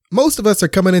Most of us are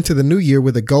coming into the new year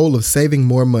with a goal of saving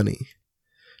more money.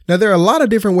 Now, there are a lot of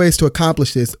different ways to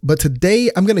accomplish this, but today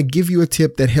I'm going to give you a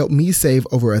tip that helped me save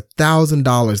over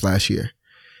 $1,000 last year.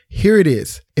 Here it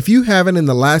is. If you haven't in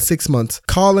the last 6 months,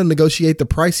 call and negotiate the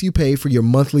price you pay for your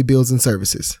monthly bills and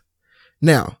services.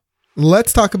 Now,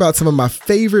 let's talk about some of my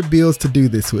favorite bills to do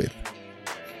this with.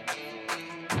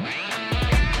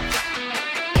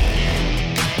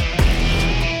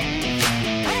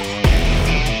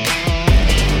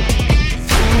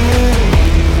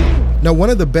 Now,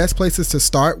 one of the best places to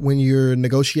start when you're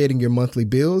negotiating your monthly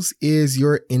bills is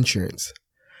your insurance.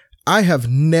 I have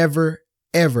never,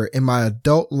 ever in my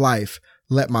adult life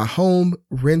let my home,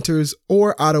 renters,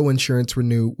 or auto insurance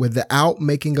renew without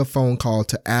making a phone call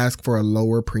to ask for a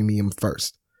lower premium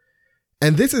first.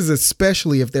 And this is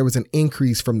especially if there was an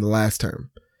increase from the last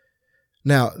term.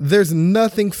 Now, there's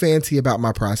nothing fancy about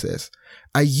my process.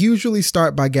 I usually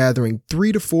start by gathering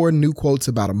 3 to 4 new quotes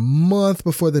about a month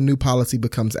before the new policy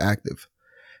becomes active.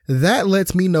 That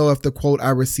lets me know if the quote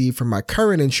I received from my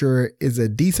current insurer is a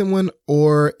decent one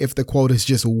or if the quote is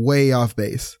just way off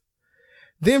base.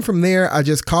 Then from there, I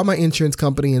just call my insurance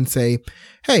company and say,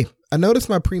 "Hey, I noticed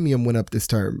my premium went up this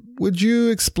term. Would you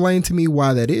explain to me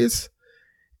why that is?"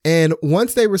 And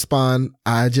once they respond,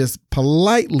 I just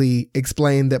politely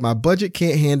explain that my budget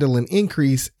can't handle an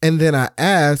increase, and then I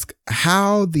ask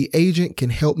how the agent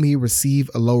can help me receive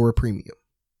a lower premium.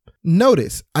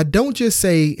 Notice, I don't just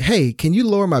say, "Hey, can you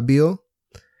lower my bill?"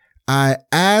 I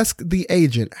ask the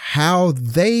agent how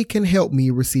they can help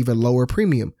me receive a lower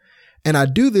premium. And I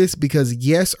do this because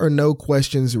yes or no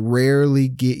questions rarely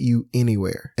get you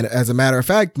anywhere. And as a matter of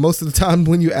fact, most of the time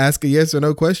when you ask a yes or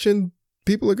no question,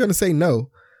 people are going to say no.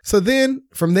 So then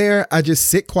from there, I just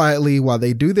sit quietly while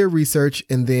they do their research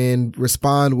and then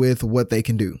respond with what they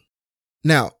can do.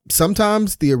 Now,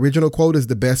 sometimes the original quote is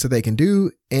the best that they can do,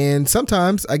 and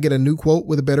sometimes I get a new quote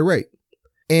with a better rate.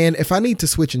 And if I need to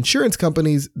switch insurance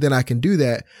companies, then I can do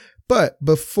that. But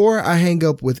before I hang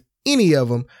up with any of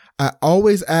them, I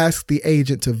always ask the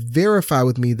agent to verify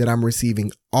with me that I'm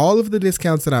receiving all of the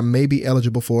discounts that I may be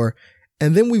eligible for,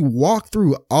 and then we walk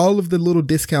through all of the little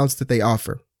discounts that they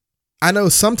offer. I know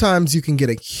sometimes you can get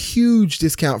a huge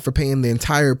discount for paying the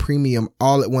entire premium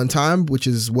all at one time, which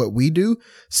is what we do.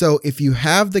 So if you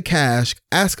have the cash,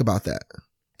 ask about that.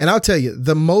 And I'll tell you,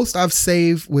 the most I've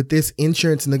saved with this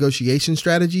insurance negotiation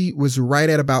strategy was right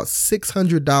at about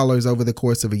 $600 over the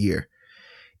course of a year.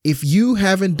 If you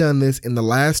haven't done this in the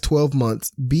last 12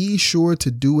 months, be sure to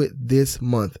do it this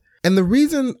month. And the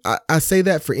reason I say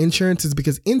that for insurance is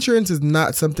because insurance is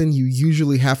not something you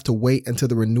usually have to wait until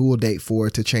the renewal date for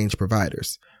to change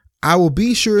providers. I will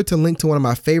be sure to link to one of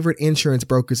my favorite insurance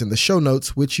brokers in the show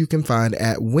notes, which you can find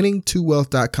at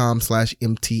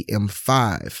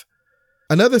winningtowealth.com/MTM5.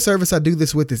 Another service I do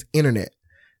this with is internet.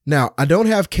 Now, I don't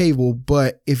have cable,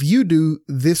 but if you do,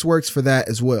 this works for that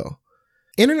as well.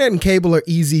 Internet and cable are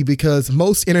easy because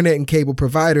most internet and cable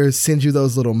providers send you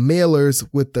those little mailers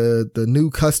with the new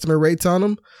customer rates on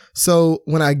them. So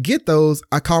when I get those,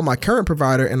 I call my current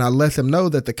provider and I let them know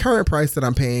that the current price that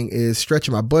I'm paying is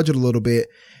stretching my budget a little bit.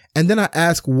 And then I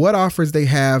ask what offers they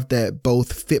have that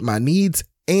both fit my needs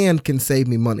and can save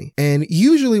me money. And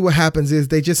usually what happens is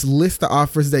they just list the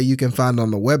offers that you can find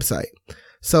on the website.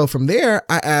 So from there,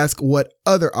 I ask what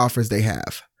other offers they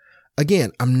have.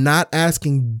 Again, I'm not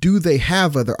asking, do they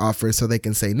have other offers so they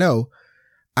can say no?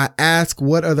 I ask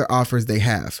what other offers they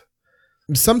have.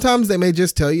 Sometimes they may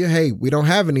just tell you, "Hey, we don't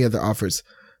have any other offers."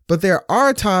 But there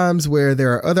are times where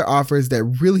there are other offers that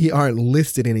really aren't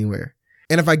listed anywhere.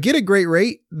 And if I get a great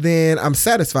rate, then I'm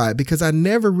satisfied because I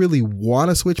never really want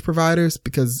to switch providers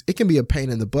because it can be a pain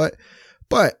in the butt.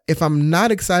 But if I'm not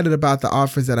excited about the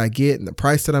offers that I get and the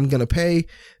price that I'm going to pay,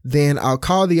 then I'll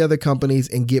call the other companies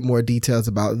and get more details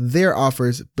about their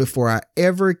offers before I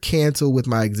ever cancel with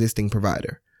my existing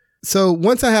provider. So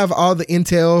once I have all the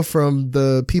intel from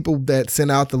the people that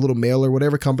sent out the little mail or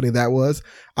whatever company that was,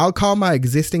 I'll call my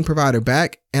existing provider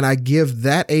back and I give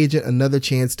that agent another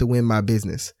chance to win my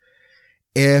business.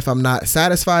 If I'm not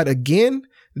satisfied again,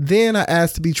 then I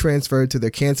ask to be transferred to their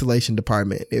cancellation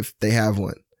department if they have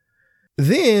one.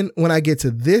 Then when I get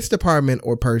to this department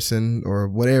or person or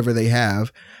whatever they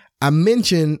have, I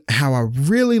mention how I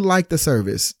really like the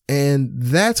service. And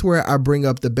that's where I bring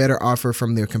up the better offer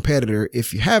from their competitor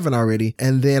if you haven't already.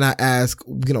 And then I ask,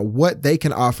 what they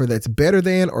can offer that's better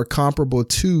than or comparable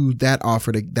to that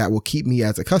offer that will keep me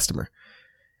as a customer.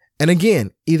 And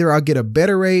again, either I'll get a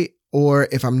better rate or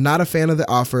if I'm not a fan of the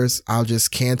offers, I'll just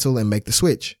cancel and make the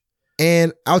switch.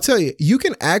 And I'll tell you, you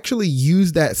can actually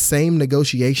use that same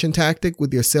negotiation tactic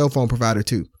with your cell phone provider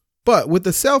too. But with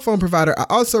the cell phone provider, I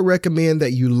also recommend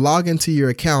that you log into your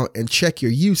account and check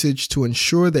your usage to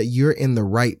ensure that you're in the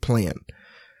right plan.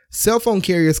 Cell phone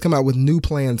carriers come out with new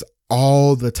plans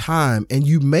all the time, and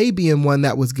you may be in one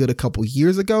that was good a couple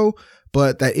years ago,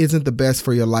 but that isn't the best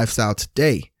for your lifestyle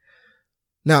today.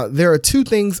 Now, there are two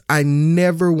things I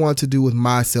never want to do with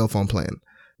my cell phone plan.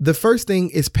 The first thing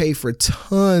is pay for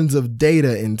tons of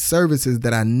data and services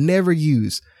that I never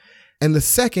use. And the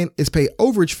second is pay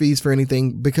overage fees for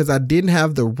anything because I didn't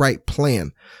have the right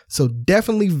plan. So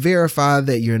definitely verify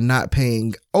that you're not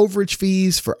paying overage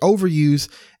fees for overuse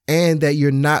and that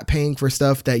you're not paying for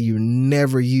stuff that you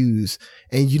never use.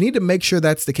 And you need to make sure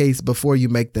that's the case before you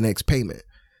make the next payment.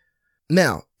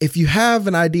 Now, if you have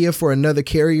an idea for another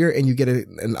carrier and you get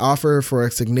an offer for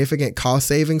a significant cost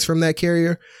savings from that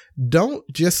carrier, don't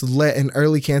just let an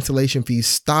early cancellation fee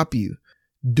stop you.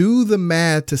 Do the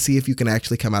math to see if you can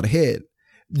actually come out ahead.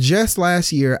 Just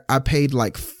last year, I paid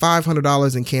like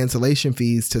 $500 in cancellation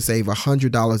fees to save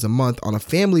 $100 a month on a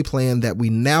family plan that we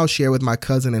now share with my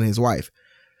cousin and his wife.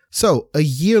 So a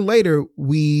year later,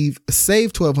 we've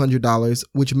saved $1,200,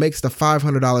 which makes the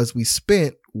 $500 we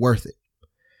spent worth it.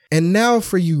 And now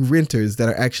for you renters that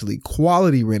are actually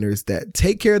quality renters that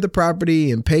take care of the property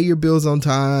and pay your bills on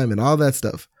time and all that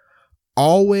stuff,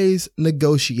 always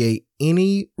negotiate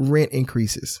any rent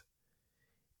increases.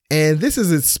 And this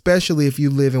is especially if you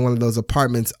live in one of those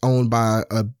apartments owned by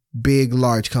a big,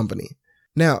 large company.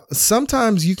 Now,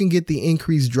 sometimes you can get the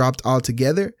increase dropped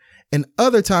altogether, and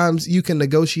other times you can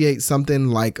negotiate something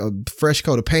like a fresh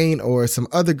coat of paint or some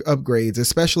other upgrades,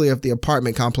 especially if the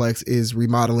apartment complex is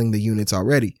remodeling the units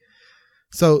already.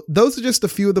 So those are just a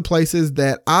few of the places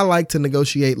that I like to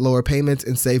negotiate lower payments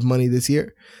and save money this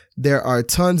year. There are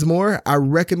tons more. I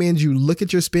recommend you look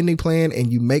at your spending plan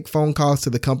and you make phone calls to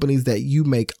the companies that you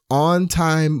make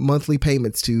on-time monthly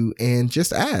payments to and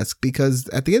just ask, because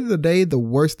at the end of the day, the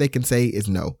worst they can say is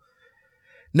no.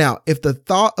 Now, if the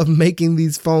thought of making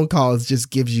these phone calls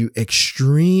just gives you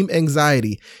extreme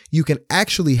anxiety, you can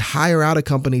actually hire out a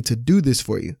company to do this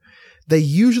for you. They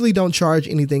usually don't charge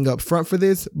anything up front for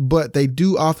this, but they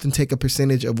do often take a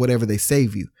percentage of whatever they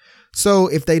save you. So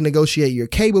if they negotiate your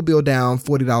cable bill down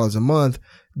 $40 a month,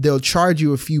 they'll charge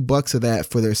you a few bucks of that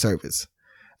for their service.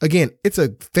 Again, it's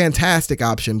a fantastic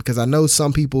option because I know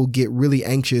some people get really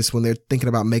anxious when they're thinking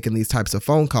about making these types of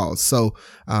phone calls. So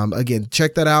again,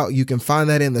 check that out. You can find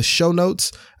that in the show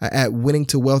notes at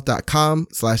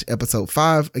winningtowealth.com/episode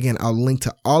 5. Again, I'll link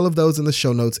to all of those in the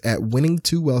show notes at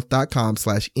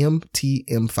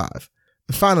winningtowealth.com/MTM5.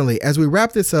 Finally, as we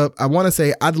wrap this up, I want to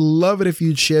say I'd love it if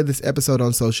you'd share this episode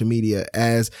on social media,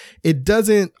 as it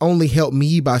doesn't only help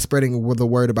me by spreading the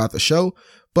word about the show,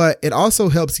 but it also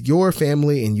helps your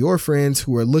family and your friends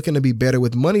who are looking to be better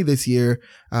with money this year.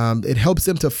 It helps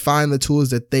them to find the tools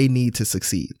that they need to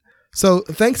succeed. So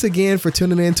thanks again for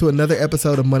tuning in to another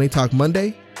episode of Money Talk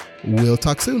Monday. We'll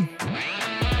talk soon.